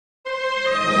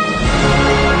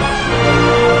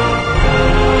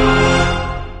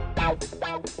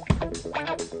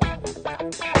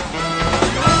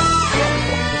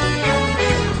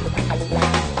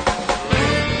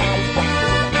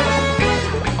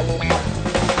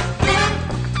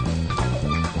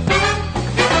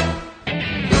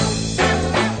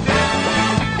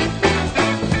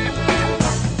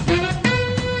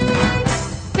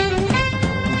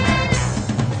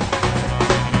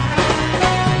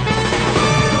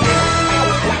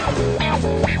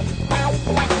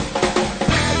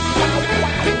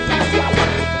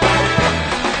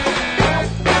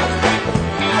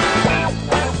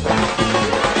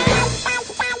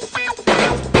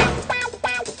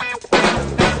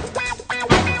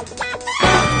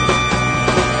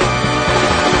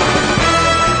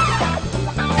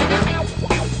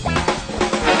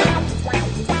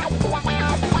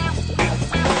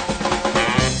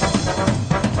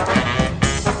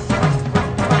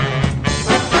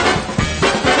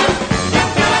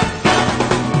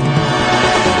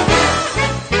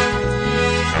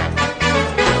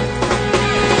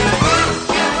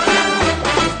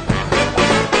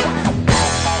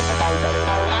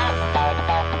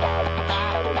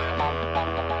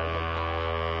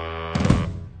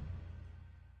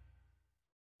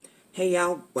Hey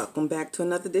y'all, welcome back to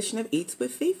another edition of Eats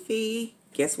with Fefe.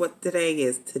 Guess what today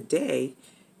is? Today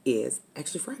is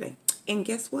actually Friday. And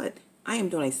guess what? I am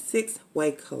doing a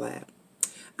 6-way collab.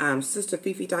 Sister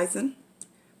Fefe Dyson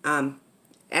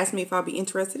asked me if I'll be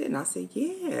interested, and I said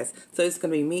yes. So it's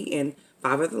going to be me and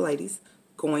 5 other ladies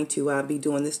going to be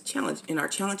doing this challenge. And our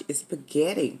challenge is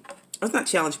spaghetti. Oh, it's not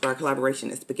challenge, but our collaboration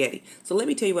is spaghetti. So let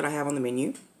me tell you what I have on the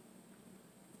menu.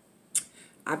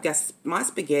 I've got my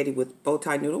spaghetti with bow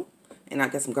tie noodle, and I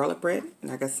got some garlic bread,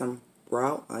 and I got some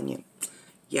raw onion.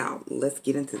 Y'all, let's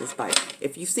get into this bite.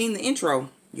 If you've seen the intro,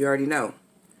 you already know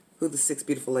who the 6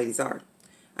 beautiful ladies are.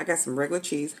 I got some regular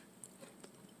cheese.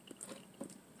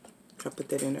 I'll put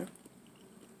that in there.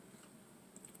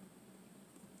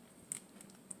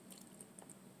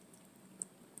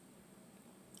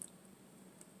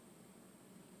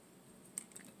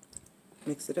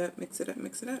 Mix it up, mix it up,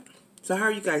 mix it up. So how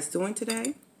are you guys doing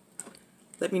today?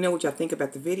 Let me know what y'all think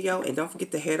about the video, and don't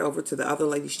forget to head over to the other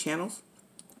ladies' channels.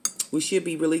 We should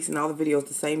be releasing all the videos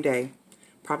the same day,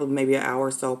 probably maybe an hour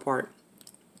or so apart.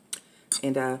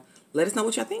 And let us know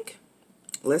what y'all think.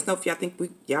 Let us know if y'all think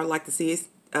y'all like to see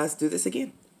us do this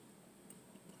again.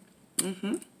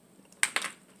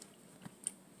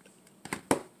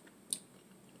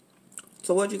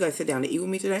 So what did you guys sit down to eat with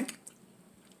me today?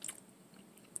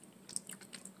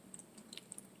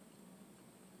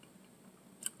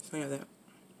 So yeah, that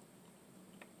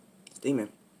steaming.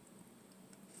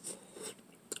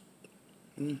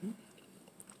 And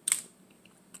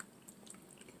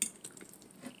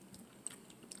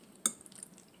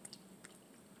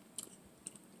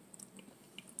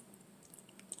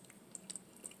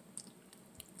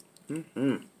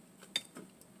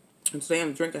today on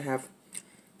the drink I have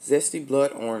Zesty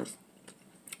Blood Orange.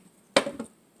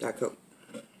 Diet Coke.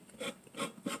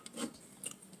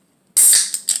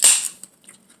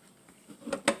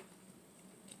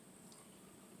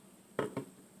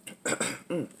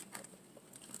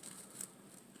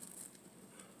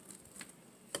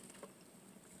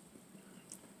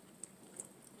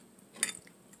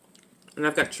 And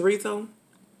I've got chorizo,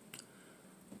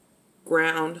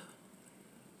 ground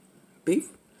beef,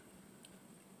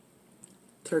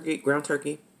 turkey, ground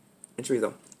turkey, and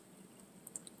chorizo.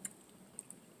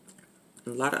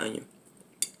 And a lot of onion.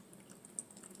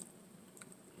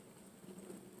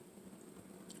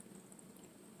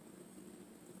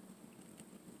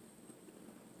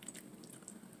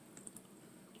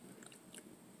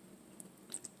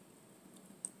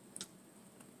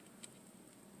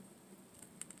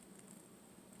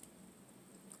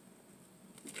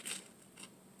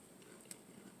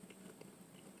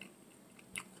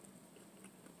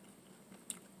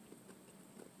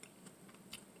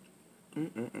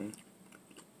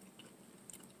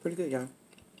 Pretty good, y'all.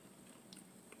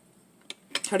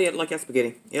 How do you like your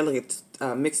spaghetti? Yeah, look, it's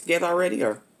mixed together already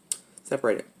or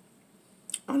separated?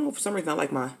 I don't know, for some reason I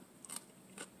like my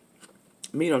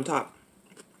meat on top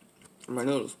of my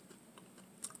noodles.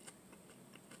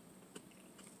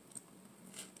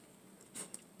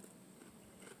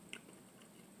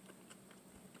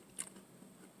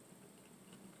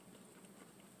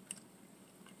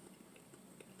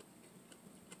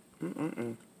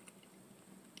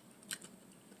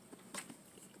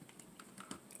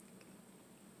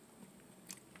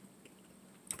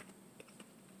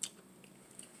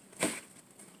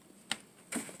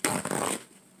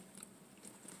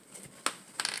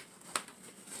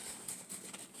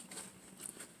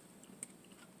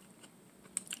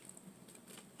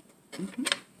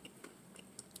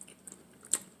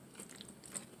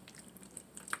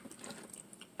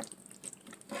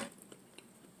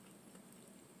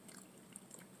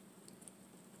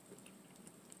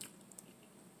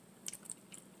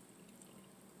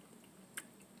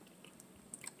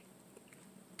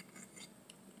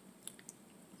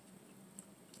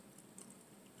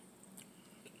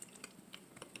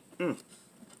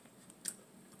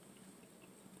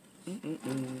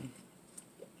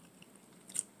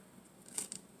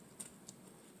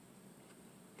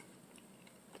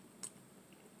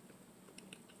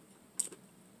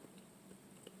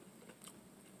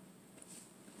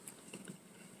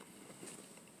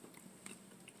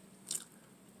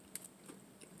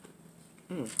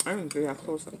 I didn't see how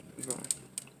close that is going.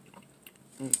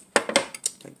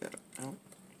 Take that out.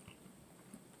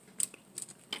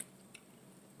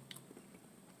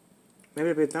 Maybe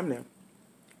it'll be a thumbnail.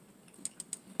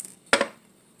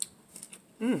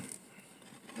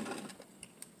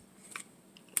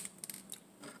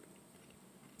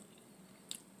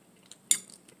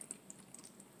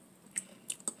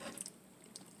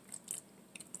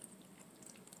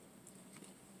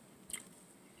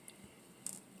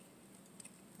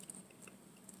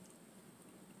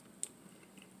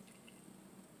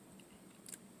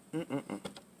 Ooh.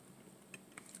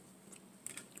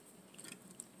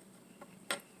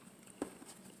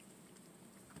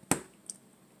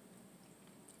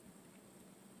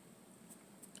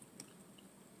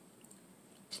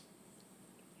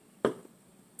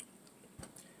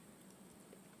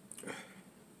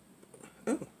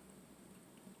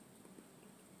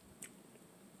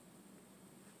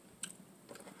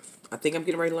 I think I'm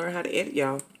getting ready to learn how to edit,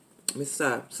 y'all. Miss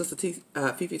Sister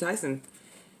Fefe Tyson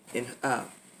and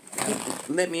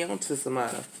led me on to some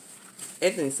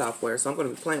editing software, so I'm going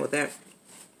to be playing with that.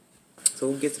 So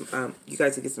we'll get some. You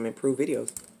guys will get some improved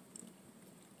videos.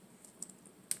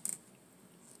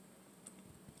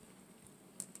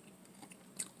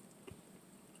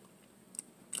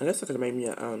 I guess I could have made me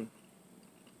a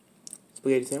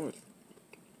spaghetti sandwich.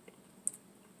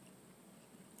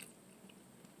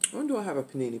 When do I have a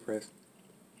panini press?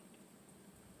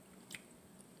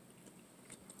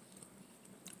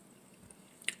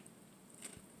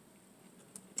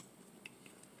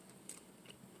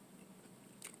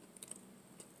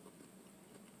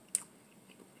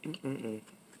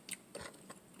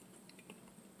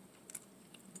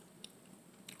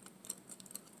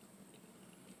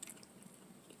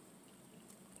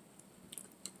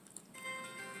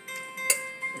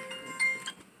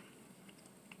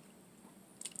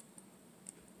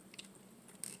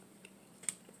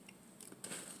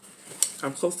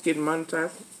 I'm close to getting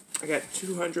monetized. I got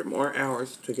 200 more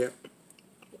hours to get.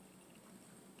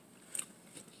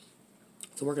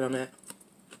 So working on that.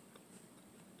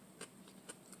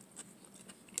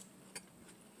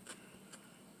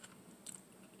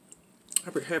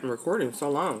 I've been recording so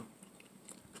long.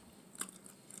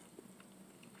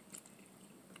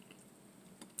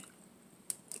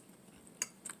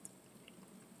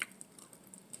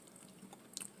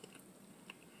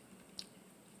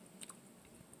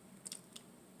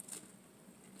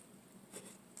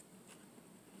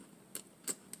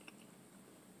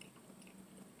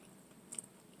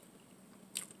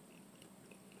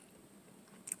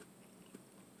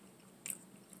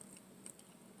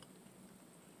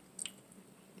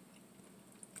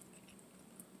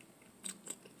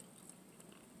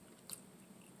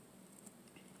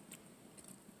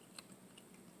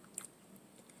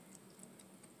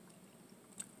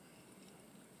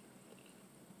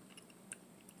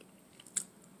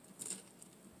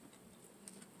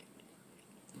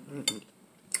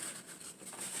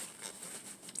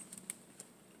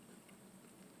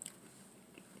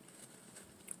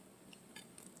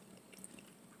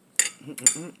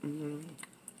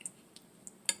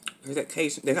 There's that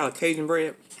Cajun. They call it Cajun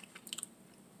bread.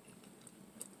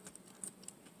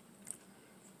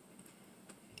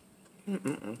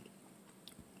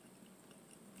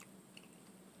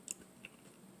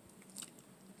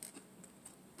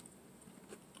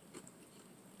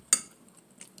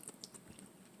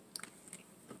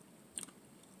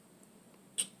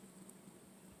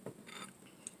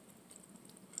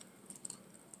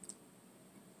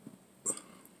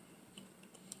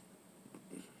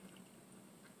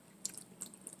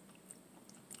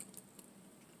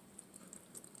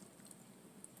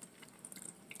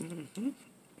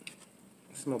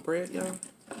 Some more bread, y'all.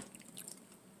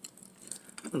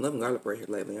 I've been loving garlic bread here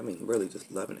lately. I mean, really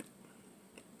just loving it.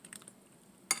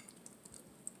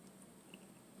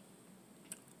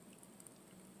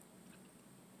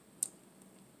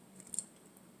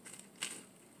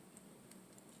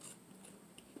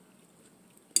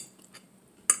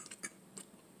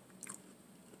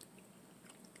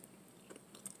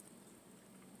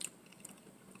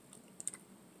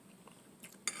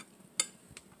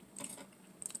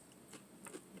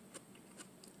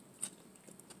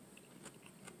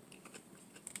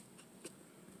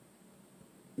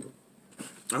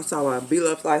 I saw Be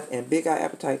Love Life and Big Eye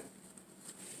Appetite.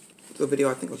 The video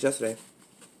I think was yesterday.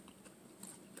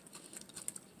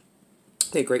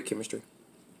 They had great chemistry.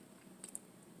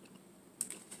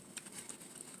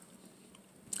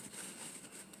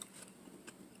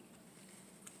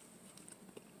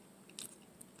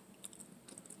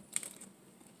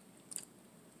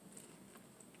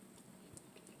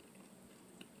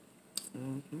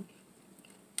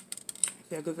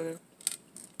 See how good that is?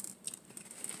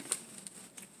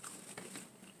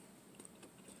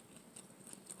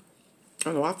 I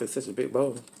don't know why I fit such a big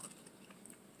bowl.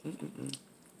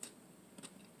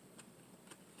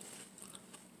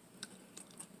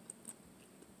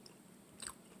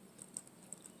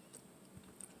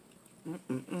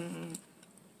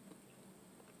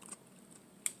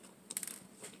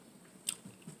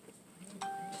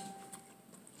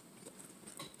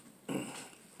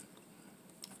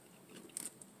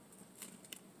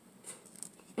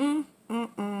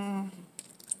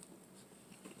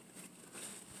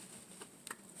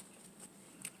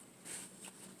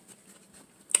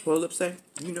 What lips say?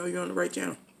 You know you're on the right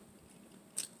channel.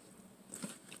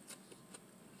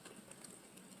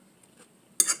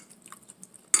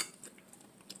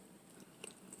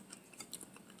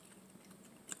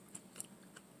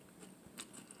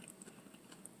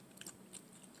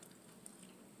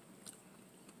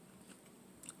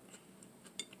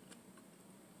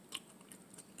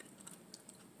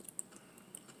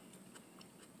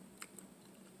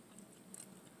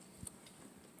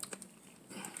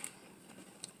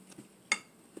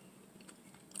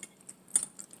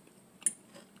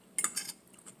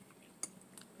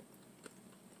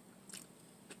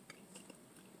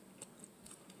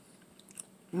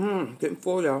 Getting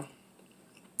full, y'all.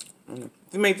 If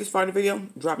you made this far in the video,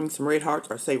 drop me some red hearts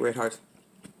or say red hearts.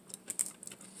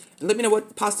 And let me know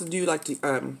what pasta do you like to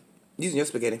use in your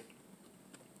spaghetti.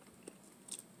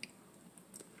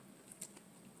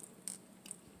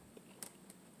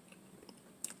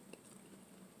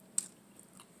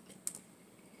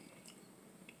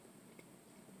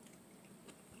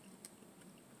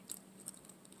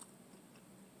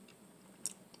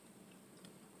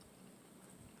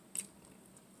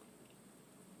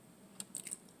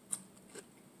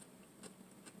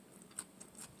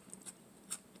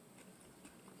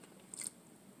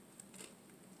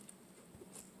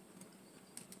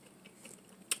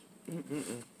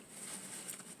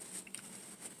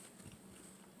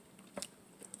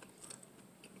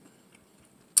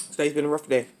 Today's been a rough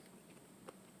day.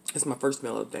 It's my first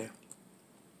meal of the day.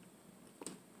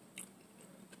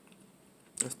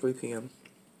 It's 3 p.m.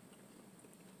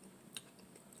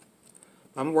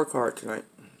 I'm gonna work hard tonight.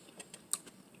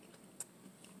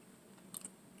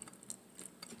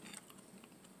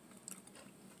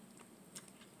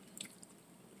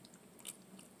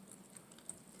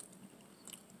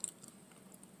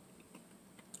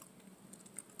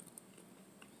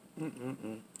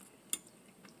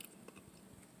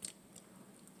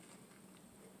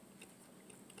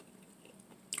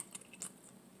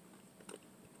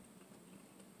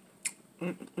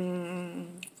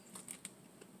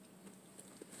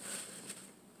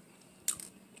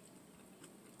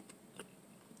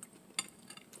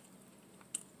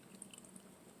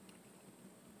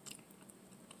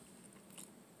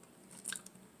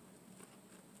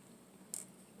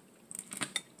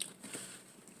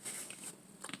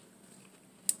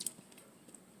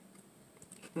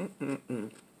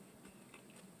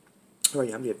 Oh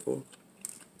yeah, I'm getting full.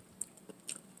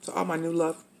 So all my new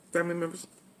love family members,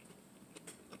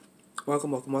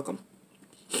 welcome, welcome, welcome.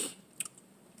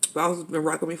 For all who's been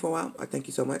rocking with me for a while, I thank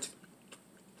you so much.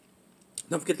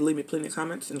 Don't forget to leave me plenty of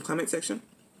comments in the comment section.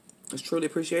 It's truly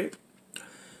appreciated.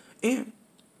 And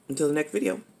until the next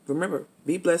video, remember,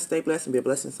 be blessed, stay blessed, and be a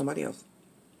blessing to somebody else.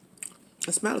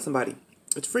 And smile at somebody.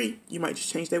 It's free. You might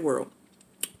just change their world.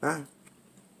 Bye.